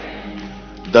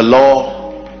The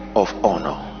law of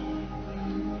honor.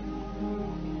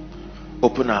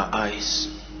 Open our eyes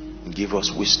and give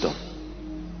us wisdom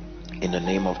in the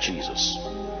name of Jesus.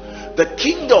 The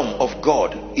kingdom of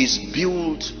God is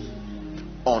built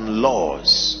on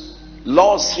laws.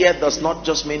 Laws here does not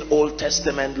just mean Old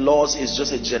Testament. Laws is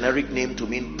just a generic name to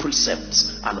mean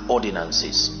precepts and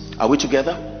ordinances. Are we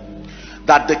together?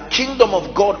 That the kingdom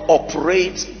of God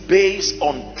operates based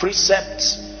on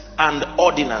precepts and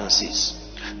ordinances.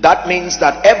 That means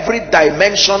that every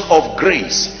dimension of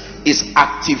grace is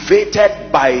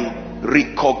activated by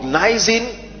recognizing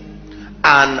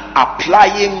and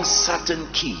applying certain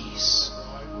keys.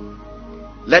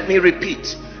 Let me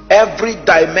repeat. Every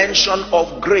dimension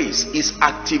of grace is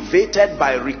activated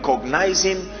by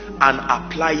recognizing and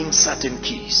applying certain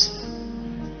keys.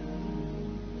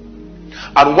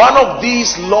 And one of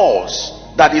these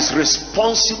laws that is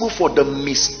responsible for the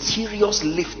mysterious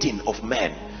lifting of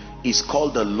men is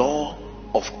called the law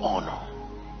of honor.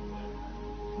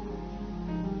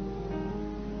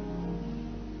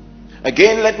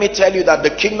 Again, let me tell you that the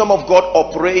kingdom of God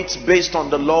operates based on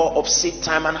the law of seed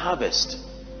time and harvest.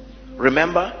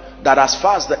 Remember that as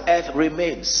far as the earth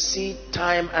remains, seed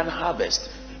time and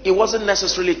harvest. It wasn't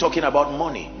necessarily talking about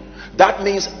money. That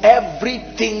means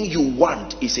everything you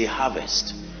want is a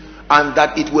harvest, and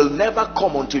that it will never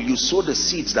come until you sow the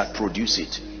seeds that produce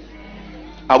it.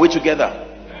 Are we together?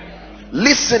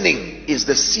 Listening is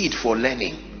the seed for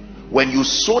learning. When you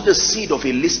sow the seed of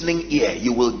a listening ear,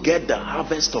 you will get the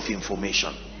harvest of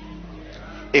information.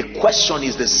 A question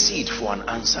is the seed for an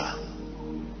answer.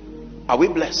 Are we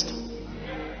blessed?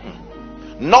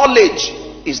 Knowledge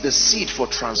is the seed for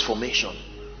transformation.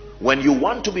 When you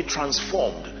want to be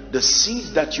transformed, the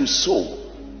seed that you sow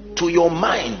to your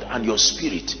mind and your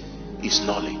spirit is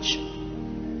knowledge.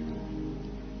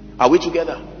 Are we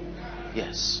together?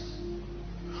 Yes.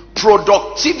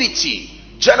 Productivity,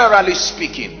 generally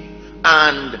speaking,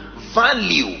 and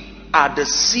value are the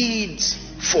seeds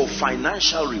for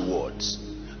financial rewards.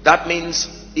 That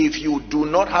means if you do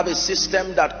not have a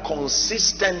system that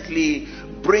consistently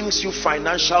brings you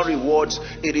financial rewards,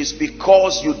 it is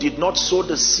because you did not sow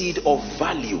the seed of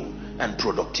value and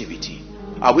productivity.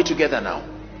 Are we together now?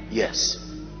 Yes.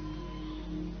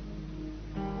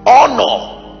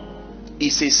 Honor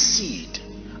is a seed,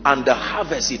 and the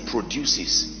harvest it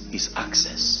produces is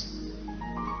access.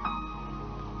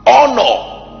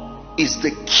 Honor is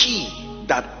the key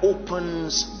that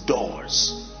opens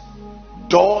doors.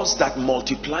 Doors that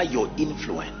multiply your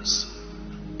influence.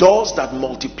 Doors that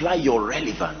multiply your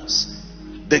relevance.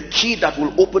 The key that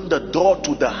will open the door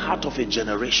to the heart of a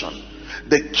generation.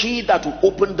 The key that will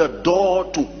open the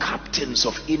door to captains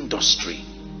of industry.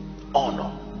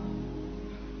 Honor.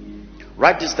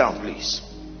 Write this down, please.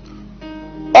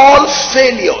 All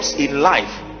failures in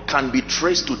life can be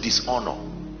traced to dishonor.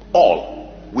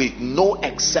 All, with no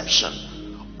exception.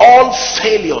 All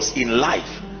failures in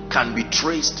life can be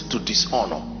traced to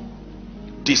dishonor.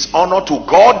 Dishonor to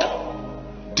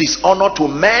God, dishonor to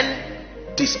men,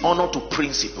 dishonor to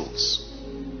principles.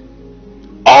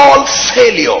 All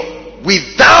failure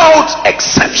without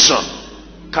exception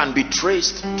can be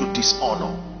traced to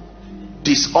dishonor.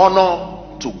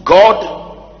 Dishonor to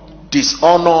God,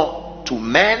 dishonor to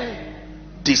men,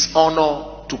 dishonor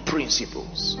to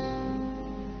principles.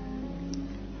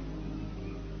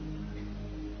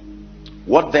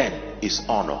 What then is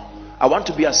honor? I want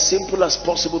to be as simple as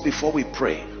possible before we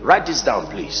pray. Write this down,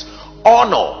 please.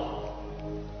 Honor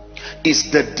is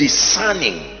the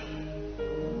discerning,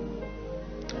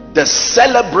 the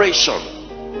celebration,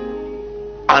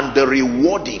 and the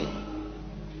rewarding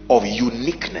of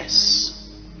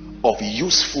uniqueness, of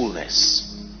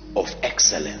usefulness, of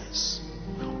excellence.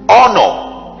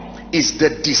 Honor is the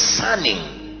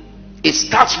discerning. It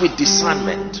starts with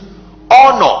discernment.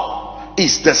 Honor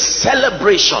is the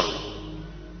celebration.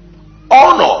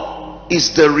 Honor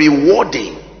is the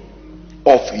rewarding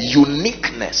of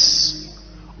uniqueness,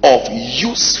 of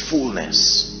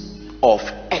usefulness, of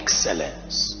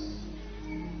excellence.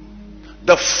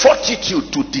 The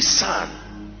fortitude to discern,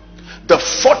 the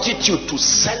fortitude to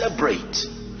celebrate,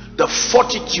 the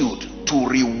fortitude to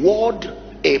reward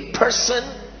a person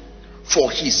for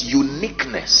his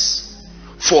uniqueness,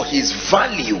 for his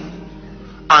value,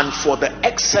 and for the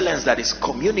excellence that is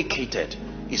communicated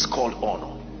is called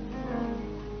honor.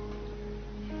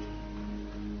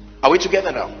 Are we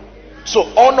together now? So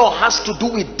honor has to do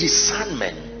with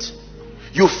discernment.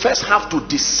 You first have to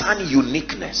discern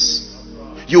uniqueness.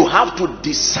 You have to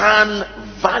discern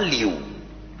value.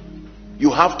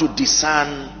 You have to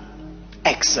discern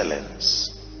excellence.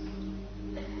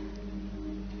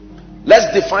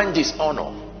 Let's define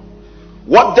dishonor.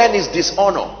 What then is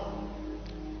dishonor?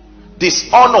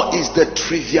 Dishonor is the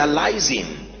trivializing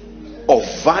of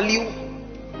value,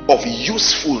 of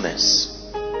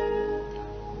usefulness.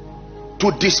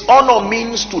 To dishonor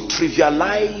means to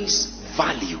trivialize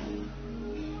value,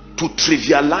 to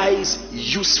trivialize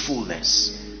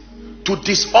usefulness. To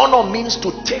dishonor means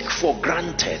to take for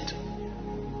granted.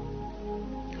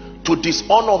 To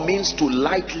dishonor means to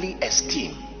lightly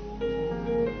esteem.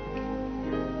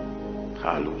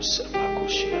 Are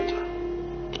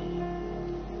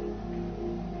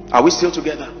we still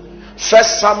together? 1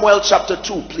 Samuel chapter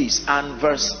 2, please, and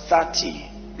verse 30.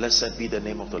 Blessed be the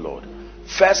name of the Lord.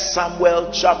 1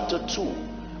 Samuel chapter 2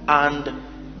 and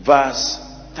verse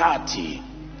 30.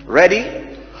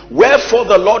 Ready? Wherefore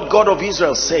the Lord God of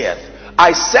Israel saith,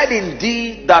 I said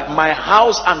indeed that my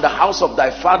house and the house of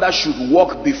thy father should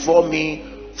walk before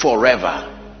me forever.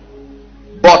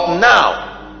 But now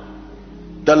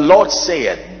the Lord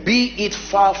saith, be it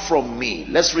far from me.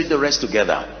 Let's read the rest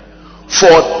together. For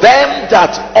them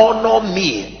that honor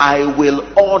me I will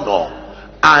honor,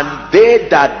 and they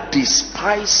that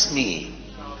despise me.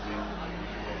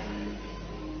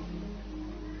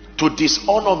 To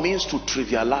dishonor means to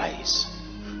trivialize.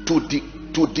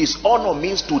 To dishonor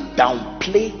means to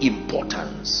downplay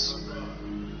importance.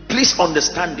 Please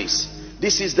understand this.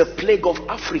 This is the plague of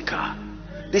Africa.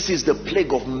 This is the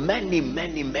plague of many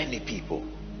people.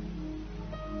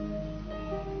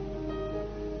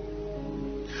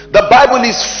 The Bible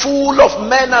is full of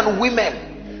men and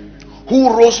women who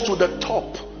rose to the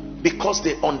top because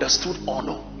they understood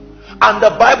honor. And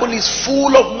the Bible is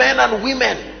full of men and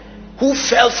women who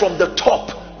fell from the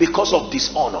top because of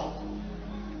dishonor.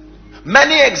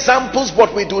 Many examples,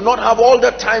 but we do not have all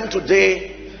the time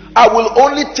today. I will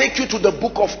only take you to the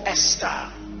book of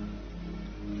Esther.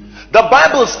 The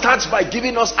Bible starts by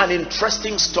giving us an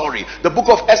interesting story. The book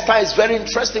of Esther is very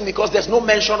interesting because there's no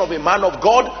mention of a man of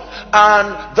God,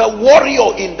 and the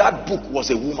warrior in that book was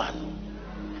a woman.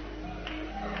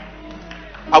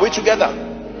 Are we together?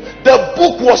 The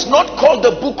book was not called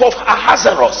the book of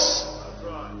Ahasuerus.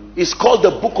 It's called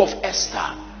the book of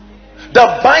Esther.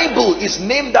 The Bible is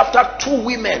named after two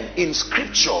women in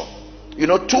scripture. You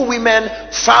know, two women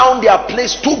found their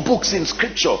place. Two books in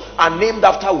scripture are named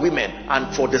after women,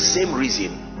 and for the same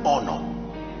reason, honor.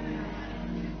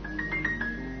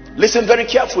 Listen very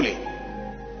carefully.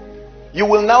 You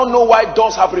will now know why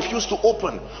doors have refused to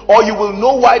open, or you will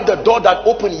know why the door that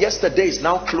opened yesterday is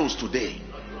now closed today.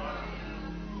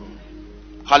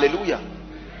 Hallelujah.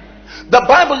 The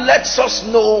Bible lets us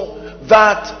know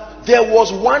that there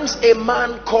was once a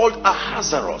man called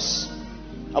Ahasuerus.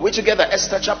 Are we together?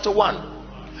 Esther chapter 1.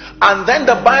 And then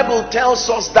the Bible tells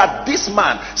us that this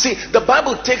man, see, the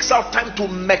Bible takes out time to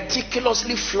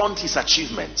meticulously flaunt his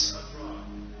achievements.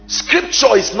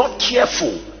 Scripture is not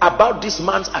careful about this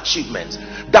man's achievements.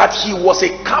 That he was a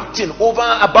captain over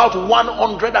about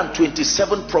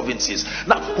 127 provinces.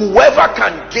 Now, whoever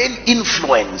can gain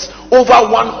influence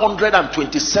over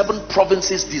 127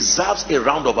 provinces deserves a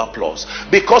round of applause.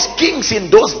 Because kings in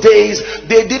those days,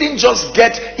 they didn't just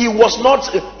get, it was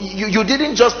not, you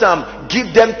didn't just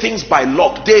give them things by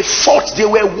luck. They fought, they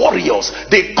were warriors.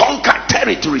 They conquered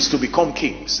territories to become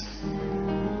kings.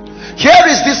 Here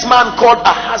is this man called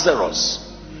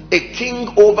Ahasuerus, a king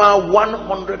over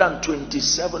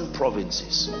 127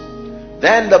 provinces.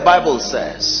 Then the Bible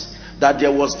says that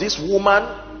there was this woman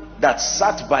that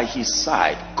sat by his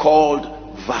side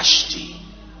called Vashti.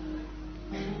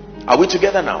 Are we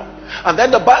together now? And then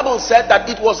the Bible said that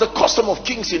it was the custom of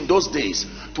kings in those days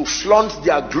to flaunt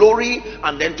their glory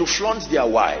and then to flaunt their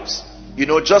wives, you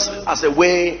know, just as a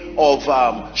way of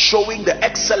showing the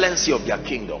excellency of their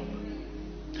kingdom.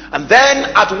 And then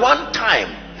at one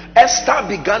time, Esther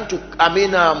began to,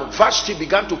 Vashti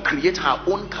began to create her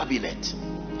own cabinet.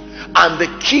 And the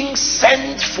king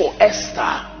sent for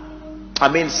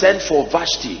sent for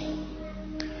Vashti.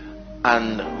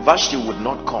 And Vashti would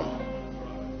not come.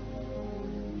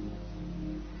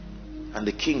 And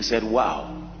the king said,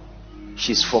 wow,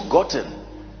 she's forgotten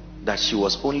that she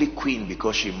was only queen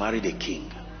because she married a king.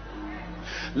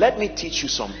 Let me teach you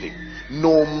something.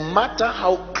 No matter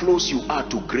how close you are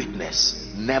to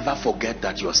greatness, never forget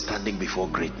that you're standing before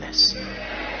greatness.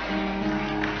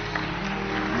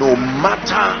 No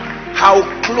matter how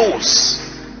close.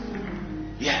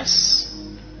 Yes.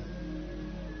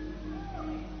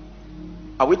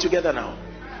 Are we together now?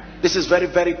 This is very,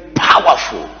 very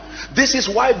powerful. This is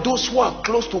why those who are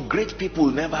close to great people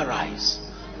never rise.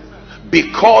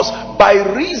 Because by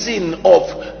reason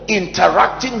of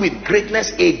interacting with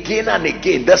greatness again and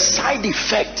again, the side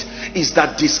effect is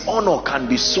that dishonor can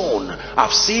be sown.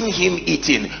 I've seen him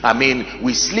eating. I mean,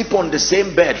 we sleep on the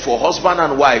same bed for husband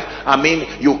and wife. I mean,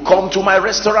 you come to my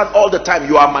restaurant all the time.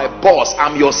 You are my boss.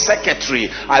 I'm your secretary.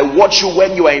 I watch you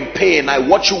when you are in pain. I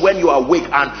watch you when you are awake.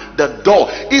 And the door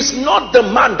is not the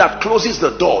man that closes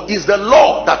the door. It's the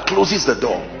law that closes the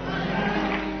door.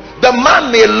 The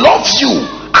man may love you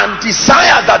and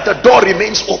desire that the door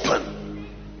remains open,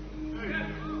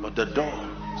 but the door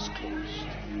is closed.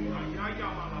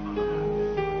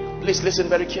 Please listen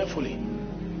very carefully.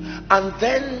 And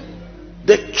then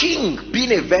the king,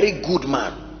 being a very good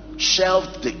man,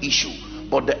 shelved the issue.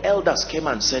 But the elders came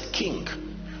and said, King,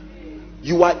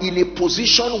 you are in a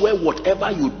position where whatever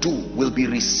you do will be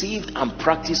received and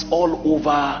practiced all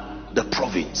over the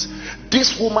province.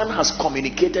 This woman has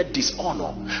communicated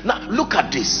dishonor. Now look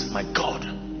at this, my God.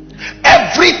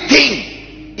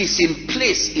 Everything is in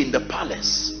place in the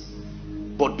palace,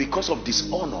 but because of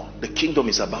dishonor, the kingdom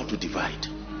is about to divide.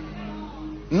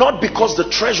 Not because the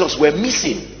treasures were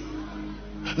missing,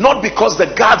 not because the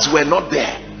guards were not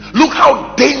there. Look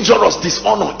how dangerous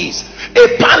dishonor is.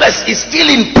 A palace is still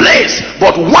in place,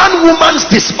 but one woman's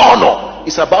dishonor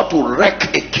is about to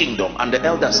wreck a kingdom. And the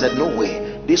elder said, no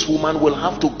way, this woman will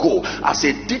have to go as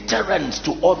a deterrent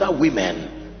to other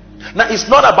women. Now it's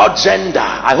not about gender.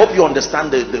 I hope you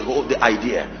understand the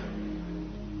idea.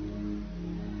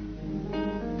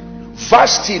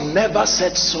 Vashti never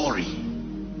said sorry.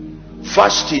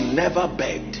 Vashti never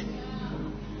begged.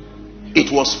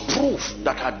 It was proof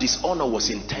that her dishonor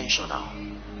was intentional.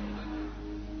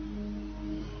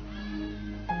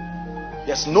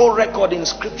 There's no record in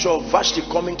scripture of Vashti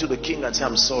coming to the king and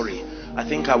saying, I'm sorry, I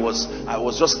think I was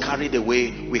just carried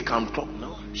away, we can talk.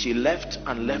 No, she left,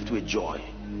 and left with joy.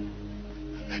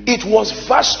 It was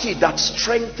Vashti that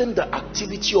strengthened the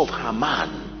activity of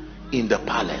Haman in the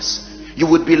palace. You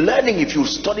would be learning if you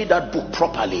study that book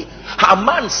properly.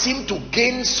 Haman seemed to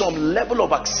gain some level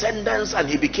of ascendance, and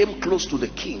he became close to the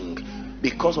king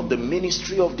because of the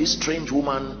ministry of this strange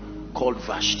woman called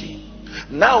Vashti.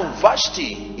 Now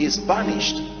Vashti is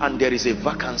banished, and there is a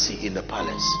vacancy in the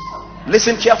palace.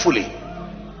 Listen carefully.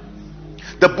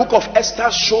 The book of Esther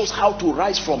shows how to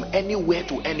rise from anywhere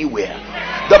to anywhere.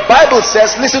 The Bible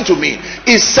says, listen to me,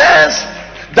 it says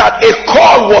that a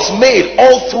call was made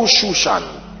all through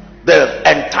Shushan, the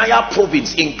entire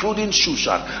province including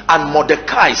Shushan, and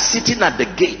Mordecai sitting at the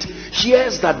gate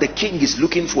hears that the king is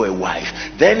looking for a wife.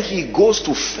 Then he goes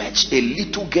to fetch a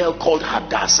little girl called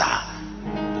Hadassah,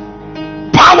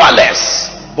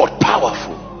 powerless but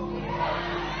powerful.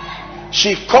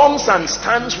 She comes and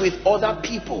stands with other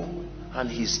people, and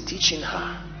he's teaching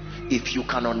her, if you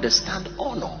can understand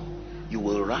honor, you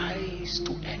will rise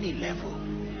to any level.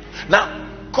 Now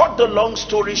cut the long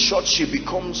story short, she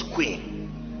becomes queen,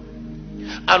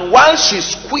 and while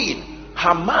she's queen,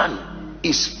 Haman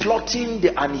is plotting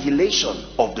the annihilation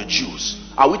of the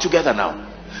Jews. Are we together now?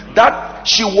 That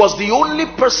she was the only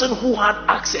person who had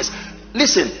access.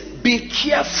 Listen, be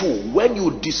careful when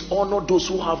you dishonor those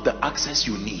who have the access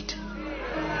you need.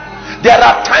 There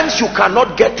are times you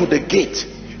cannot get to the gate.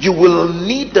 You will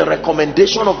need the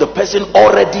recommendation of the person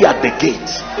already at the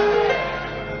gate.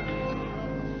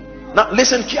 Now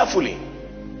listen carefully.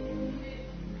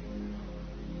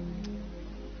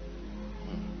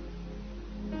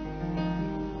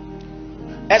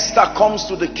 Esther comes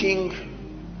to the king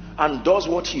and does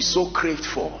what he so craved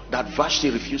for, that Vashti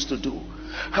refused to do.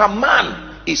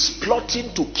 Haman is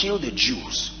plotting to kill the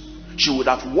Jews. She would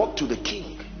have walked to the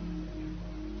king,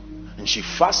 and she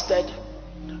fasted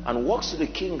and walks to the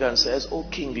king and says, "Oh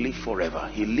king, live forever."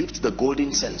 He lifts the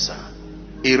golden censer,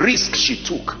 a risk she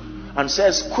took, and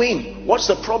says, "Queen, what's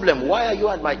the problem? Why are you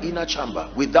at my inner chamber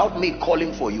without me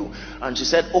calling for you?" And she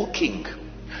said, "Oh king,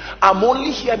 I'm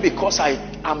only here because I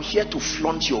am here to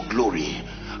flaunt your glory.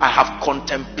 I have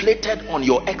contemplated on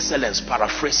your excellence,"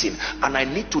 paraphrasing, "and I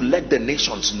need to let the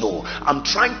nations know. I'm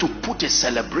trying to put a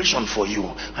celebration for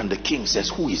you." And the king says,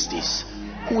 "Who is this?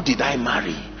 Who did I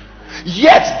marry?"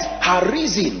 Yet her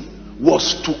reason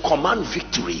was to command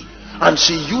victory, and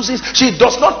she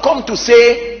does not come to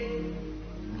say,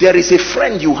 "There is a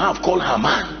friend you have called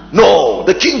Haman." No,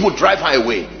 the king would drive her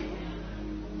away.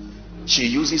 She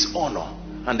uses honor,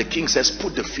 and the king says,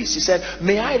 "Put the feast." He said,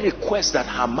 "May I request that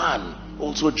Haman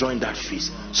also join that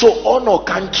feast?" So honor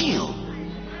can kill.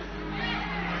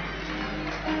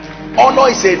 Honor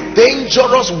is a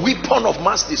dangerous weapon of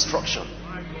mass destruction.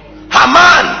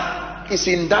 Haman is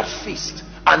in that feast,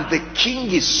 and the king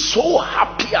is so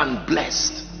happy and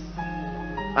blessed.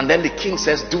 And then the king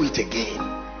says, "Do it again,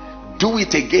 Do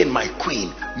it again, my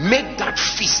queen. Make that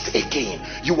feast again.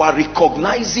 You are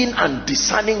recognizing and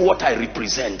discerning what I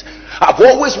represent. I've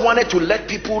always wanted to let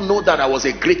people know that I was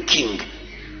a great king,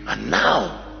 and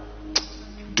now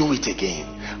do it again.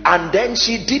 And then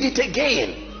she did it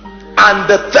again, and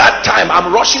the third time,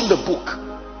 I'm rushing the book.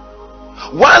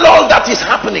 While all that is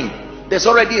happening, there's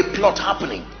already a plot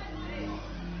happening.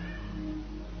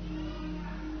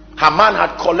 Haman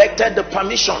had collected the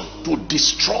permission to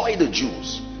destroy the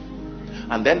Jews.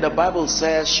 And then the Bible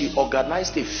says she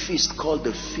organized a feast called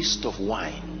the Feast of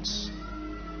Wines.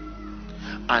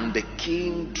 And the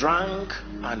king drank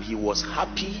and he was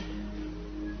happy.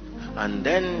 And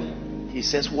then he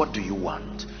says, what do you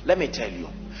want? Let me tell you,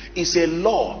 it's a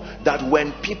law that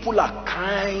when people are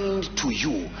kind to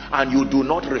you and you do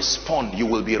not respond, you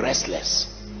will be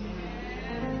restless.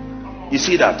 You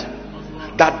see that?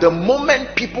 That the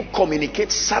moment people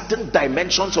communicate certain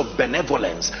dimensions of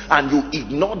benevolence and you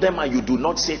ignore them and you do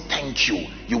not say thank you,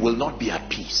 you will not be at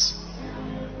peace.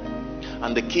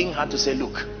 And the king had to say,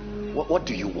 look, what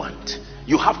do you want?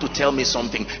 You have to tell me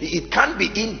something. It can't be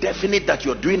indefinite that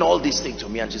you're doing all these things to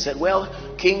me. And she said, well,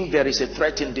 king, there is a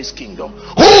threat in this kingdom.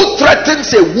 Who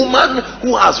threatens a woman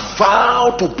who has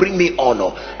vowed to bring me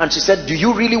honor? And she said, do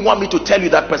you really want me to tell you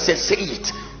that person? Say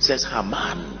it. Says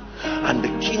Haman. And the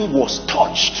king was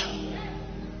touched.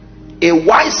 A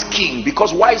wise king,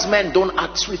 because wise men don't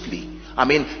act swiftly. I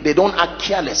mean, they don't act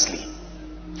carelessly.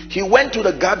 He went to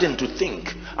the garden to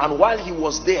think, and while he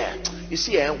was there, you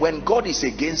see, when God is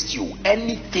against you,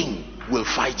 anything will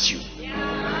fight you.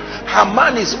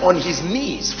 Haman is on his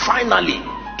knees finally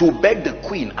to beg the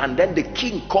queen, and then the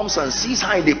king comes and sees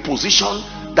her in a position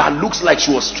that looks like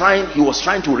he was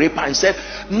trying to rape her, and said,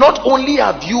 not only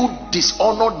have you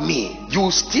dishonored me, you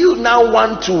still now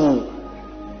want to.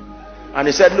 And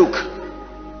he said, look,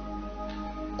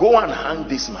 go and hang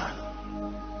this man.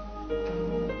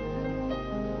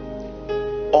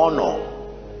 Honor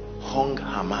hung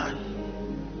Haman.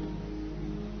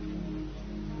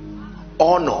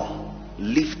 Honor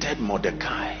lifted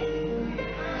Mordecai.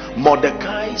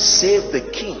 Mordecai saved the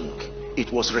king.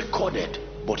 It was recorded,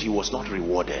 but he was not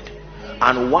rewarded.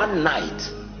 And one night,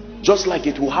 just like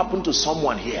it will happen to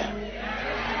someone here,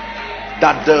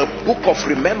 that the book of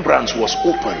remembrance was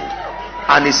opened,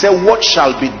 and he said, what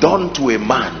shall be done to a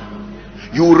man?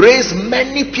 You raise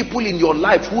many people in your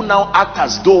life who now act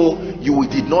as though you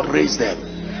did not raise them.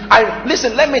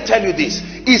 Listen, let me tell you this.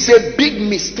 It's a big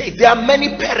mistake. There are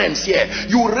many parents here.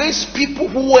 You raise people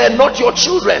who were not your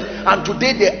children, and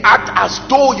today they act as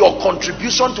though your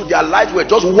contribution to their lives were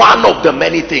just one of the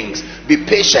many things. Be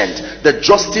patient. The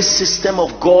justice system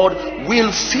of God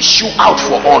will fish you out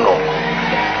for honor.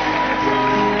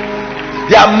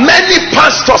 There are many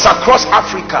pastors across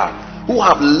Africa who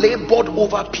have labored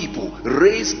over people,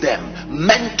 raised them,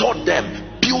 mentored them,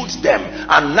 built them,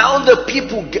 and now the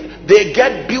people they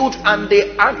get built and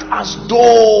they act as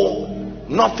though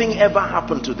nothing ever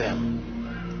happened to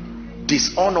them.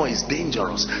 Dishonor is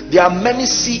dangerous. There are many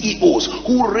CEOs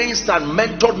who raised and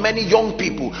mentored many young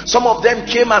people. Some of them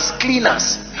came as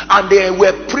cleaners, and they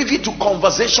were privy to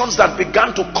conversations that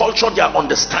began to culture their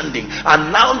understanding,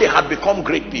 and now they had become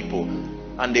great people.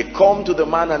 And they come to the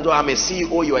man and go, I'm a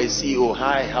CEO, you are a CEO.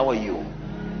 Hi, how are you?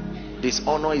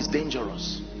 Dishonor is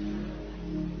dangerous.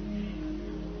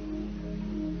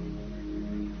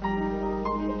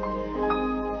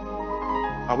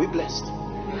 Are we blessed?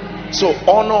 So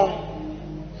honor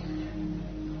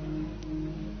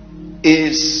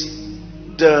is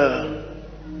the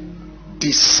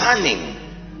discerning,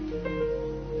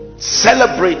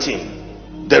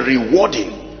 celebrating the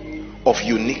rewarding of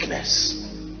uniqueness.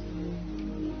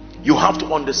 You have to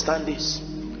understand this,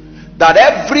 that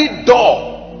every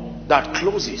door that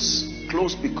closes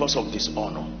because of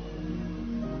dishonor.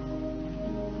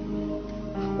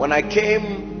 When I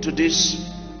came to this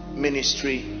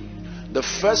ministry, the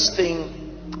first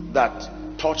thing that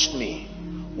touched me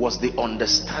was the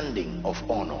understanding of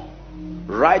honor.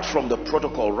 Right from the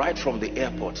protocol, right from the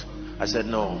airport, I said,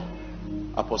 no,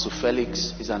 Apostle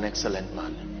Felix is an excellent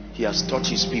man. He has taught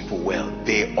his people well.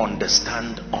 They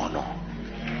understand honor.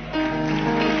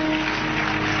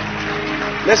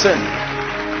 Listen,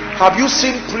 have you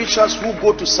seen preachers who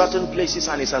go to certain places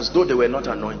and it's as though they were not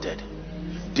anointed?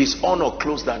 Dishonor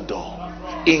closed that door,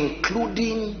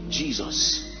 including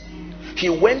Jesus. He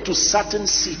went to certain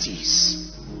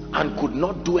cities and could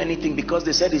not do anything because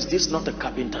they said, is this not a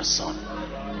carpenter's son?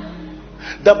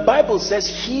 The Bible says,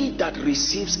 he that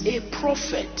receives a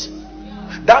prophet.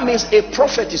 That means a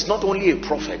prophet is not only a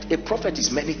prophet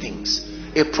is many things.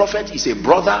 A prophet is a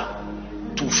brother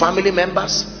to family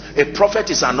members. A prophet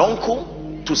is an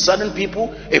uncle to to certain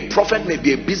people. A prophet may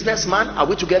be a businessman. Are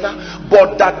we together?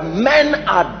 But that men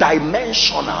are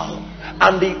dimensional,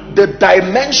 and the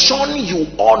dimension you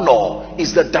honor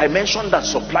is the dimension that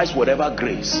supplies whatever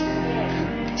grace.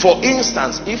 For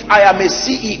instance, if I am a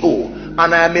CEO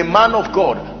and I am a man of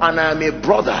God and I am a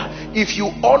brother, if you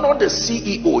honor the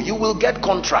CEO, you will get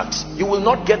contracts. You will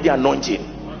not get the anointing.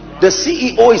 The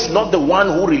CEO is not the one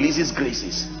who releases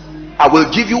graces. I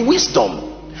will give you wisdom.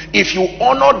 If you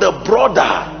honor the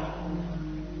brother,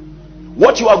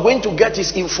 what you are going to get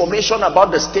is information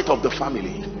about the state of the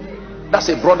family. That's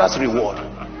a brother's reward.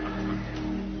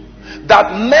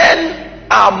 That men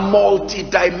are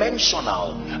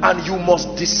multidimensional, and you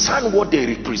must discern what they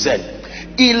represent.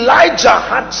 Elijah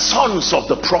had sons of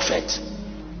the prophet.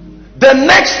 The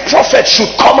next prophet should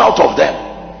come out of them,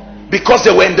 because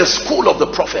they were in the school of the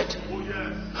prophet.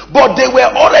 But they were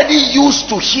already used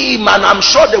to him, and I'm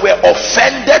sure they were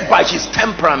offended by his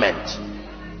temperament.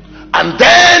 And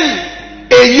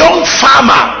then a young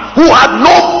farmer who had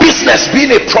no business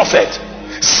being a prophet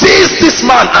sees this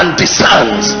man and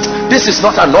discerns, this is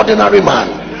not an ordinary man.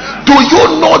 Do you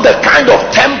know the kind of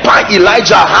temper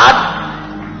Elijah had?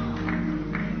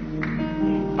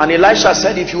 And Elisha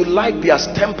said, if you like, be as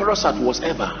temperate as was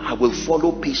ever, I will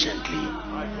follow patiently.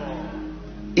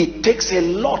 It takes a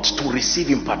lot to receive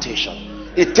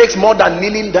impartation. It takes more than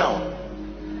kneeling down.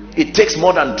 It takes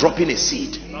more than dropping a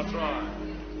seed. That's right.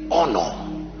 Honor.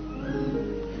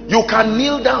 You can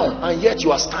kneel down and yet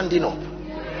you are standing up.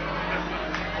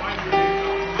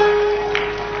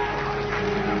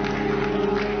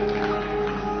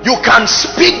 You can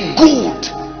speak good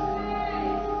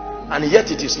and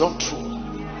yet it is not true.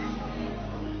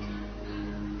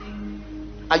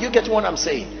 Are you getting what I'm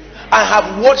saying? I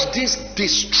have watched this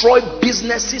destroy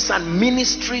businesses and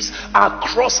ministries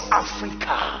across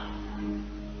Africa.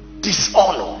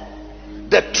 Dishonor,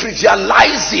 the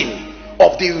trivializing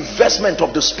of the investment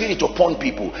of the Spirit upon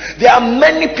people. There are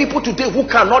many people today who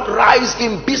cannot rise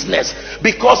in business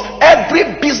because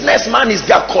every businessman is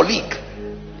their colleague.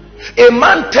 A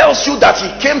man tells you that he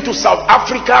came to South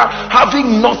Africa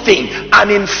having nothing, and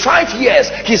in 5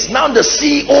 years he's now the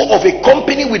CEO of a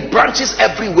company with branches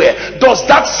everywhere. Does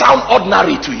that sound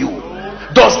ordinary to you?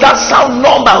 Does that sound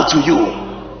normal to you?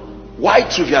 Why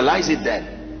trivialize it then?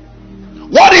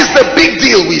 What is the big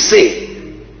deal, we say?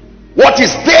 What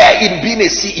is there in being a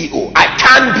CEO? I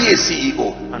can be a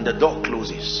CEO, and the door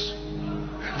closes.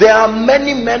 There are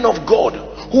many men of God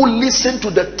who listen to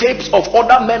the tapes of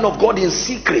other men of God in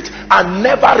secret and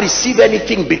never receive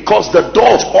anything because the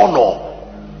door of honor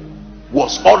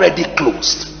was already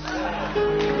closed.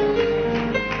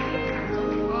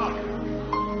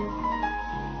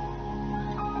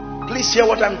 Please hear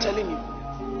what I'm telling you.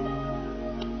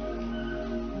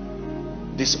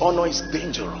 Dishonor is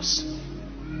dangerous.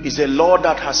 It's a law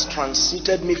that has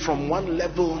transited me from one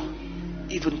level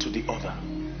even to the other.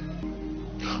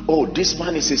 Oh, this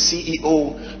man is a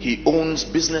CEO, he owns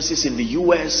businesses in the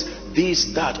US, this,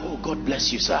 that. Oh, God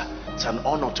bless you, sir. It's an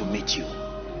honor to meet you.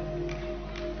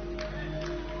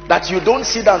 That you don't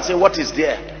sit down and say, what is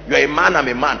there? You're a man, I'm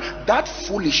a man. That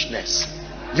foolishness,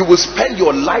 you will spend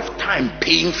your lifetime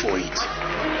paying for it.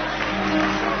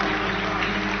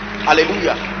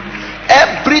 Hallelujah.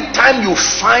 Every time you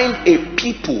find a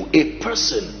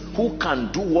person who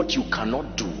can do what you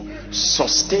cannot do,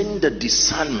 sustain the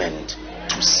discernment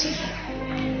to see.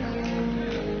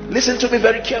 Listen to me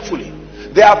very carefully.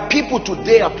 There are people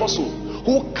today, apostle,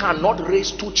 who cannot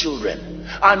raise 2 children,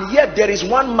 and yet there is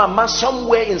one mama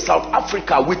somewhere in South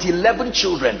Africa with 11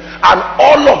 children, and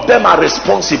all of them are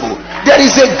responsible. There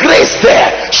is a grace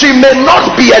there. She may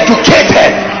not be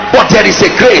educated, but there is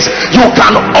a grace. You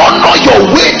can honor your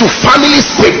way to family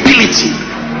stability.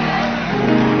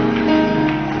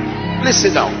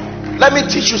 Listen now, let me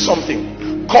teach you something.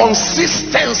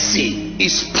 Consistency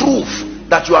is proof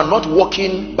that you are not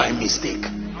walking by mistake.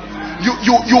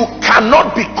 You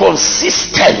cannot be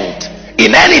consistent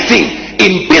in anything,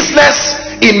 in business,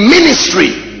 in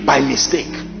ministry, by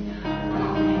mistake.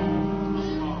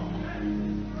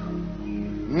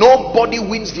 Nobody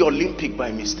wins the Olympic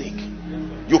by mistake.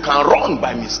 You can run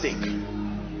by mistake,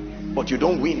 but you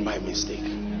don't win by mistake.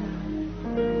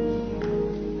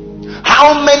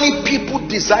 How many people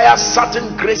desire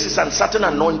certain graces and certain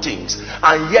anointings,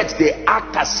 and yet they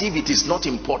act as if it is not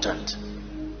important?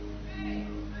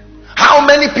 How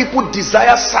many people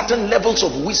desire certain levels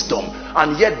of wisdom,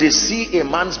 and yet they see a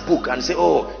man's book and say,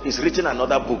 oh, he's written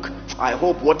another book, I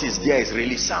hope what is there is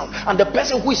really sound, and the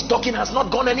person who is talking has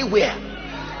not gone anywhere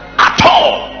at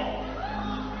all.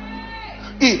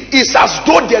 It's as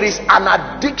though there is an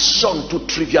addiction to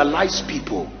trivialize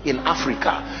people in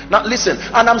Africa. Now listen,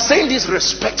 and I'm saying this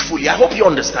respectfully, I hope you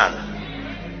understand.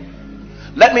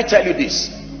 Let me tell you this,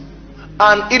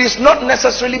 and it is not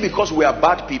necessarily because we are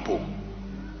bad people.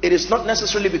 It is not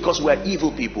necessarily because we are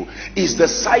evil people. It's the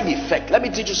side effect. Let me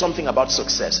teach you something about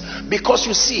success. Because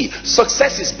you see,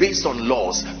 success is based on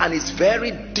laws, and it's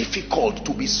very difficult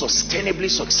to be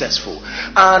sustainably successful.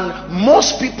 And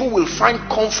most people will find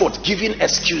comfort giving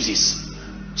excuses,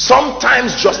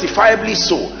 sometimes justifiably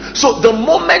so. So the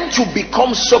moment you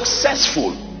become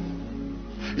successful,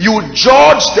 you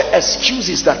judge the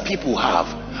excuses that people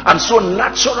have. And so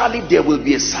naturally there will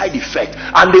be a side effect,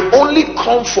 and the only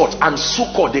comfort and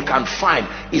succor they can find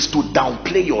is to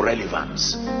downplay your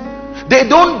relevance. They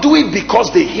don't do it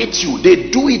because they hate you,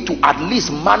 they do it to at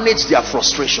least manage their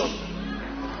frustration.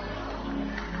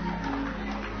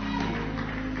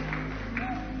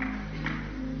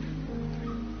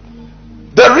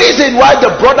 The reason why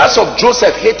the brothers of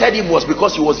Joseph hated him was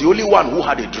because he was the only one who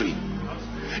had a dream.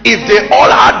 If they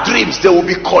all had dreams, they would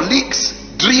be colleagues,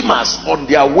 dreamers on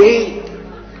their way.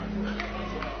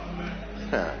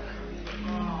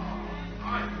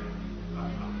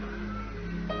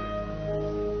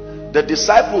 The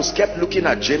disciples kept looking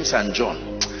at James and John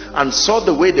and saw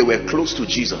the way they were close to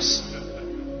Jesus.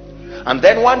 And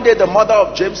then one day the mother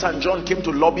of James and John came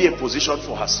to lobby a position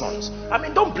for her sons. I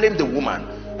mean, don't blame the woman.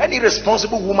 Any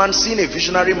responsible woman seeing a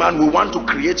visionary man will want to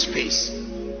create space.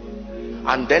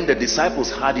 And then the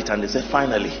disciples heard it and they said,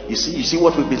 finally, you see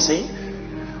what we've been saying?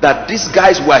 That these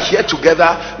guys were here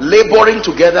together, laboring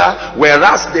together,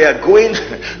 whereas they are going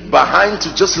behind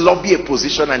to just lobby a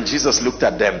position. And Jesus looked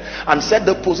at them and said,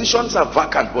 the positions are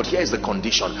vacant, but here is the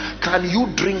condition. Can you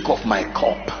drink of my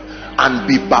cup and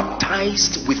be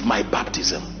baptized with my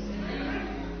baptism?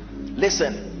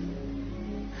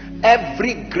 Listen,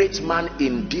 every great man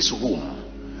in this room,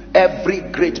 every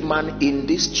great man in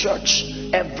this church,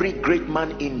 every great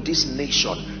man in this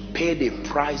nation paid a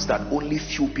price that only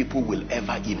few people will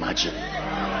ever imagine.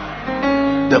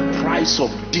 The price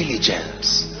of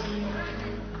diligence,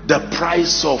 the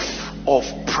price of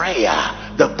prayer,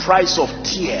 the price of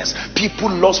tears. People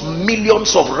lost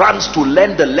millions of rands to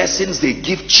learn the lessons they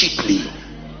give cheaply.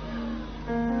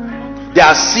 There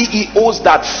are CEOs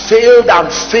that failed and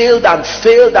failed and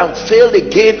failed and failed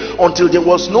again until there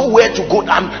was nowhere to go,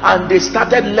 and they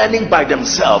started learning by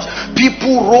themselves.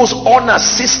 People rose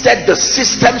unassisted. The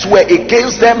systems were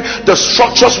against them, the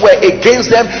structures were against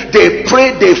them. They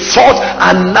prayed, they fought,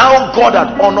 and now God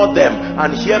had honored them.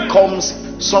 And here comes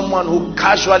someone who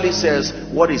casually says,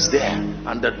 what is there?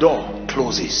 And the door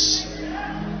closes.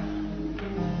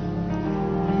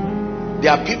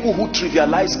 There are people who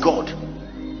trivialize God,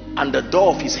 and the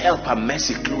door of his help and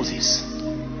mercy closes.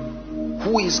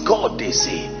 Who is God, they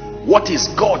say? What is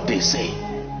God, they say?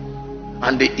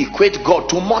 And they equate God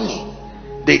to money,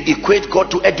 they equate God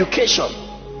to education,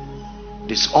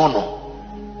 dishonor.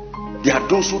 There are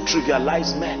those who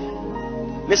trivialize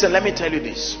men. Listen, let me tell you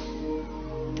this.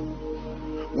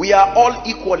 We are all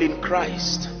equal in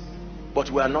Christ, but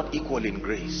we are not equal in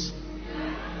grace.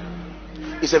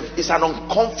 It's an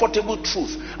uncomfortable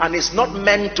truth, and it's not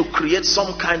meant to create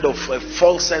some kind of a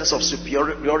false sense of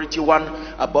superiority, one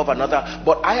above another.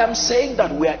 But I am saying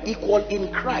that we are equal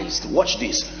in Christ. Watch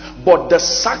this. But the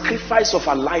sacrifice of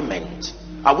alignment,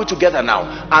 are we together now?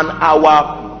 And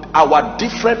our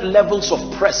different levels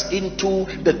of press into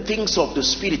the things of the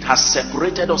spirit has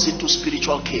separated us into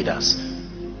spiritual cadres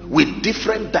with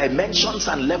different dimensions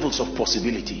and levels of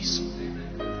possibilities.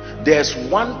 There's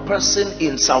one person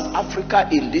in South Africa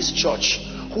in this church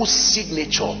whose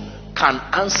signature can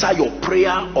answer your prayer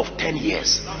of 10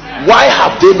 years. Why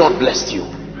have they not blessed you?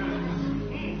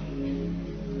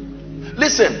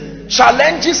 Listen,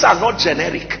 challenges are not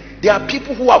generic. There are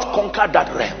people who have conquered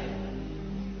that realm.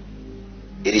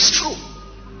 It is true.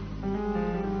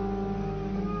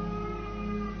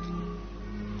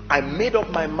 I made up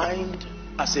my mind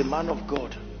as a man of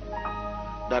God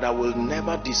that I will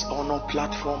never dishonor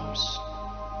platforms.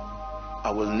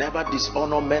 I will never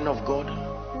dishonor men of God.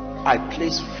 I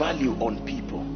place value on people.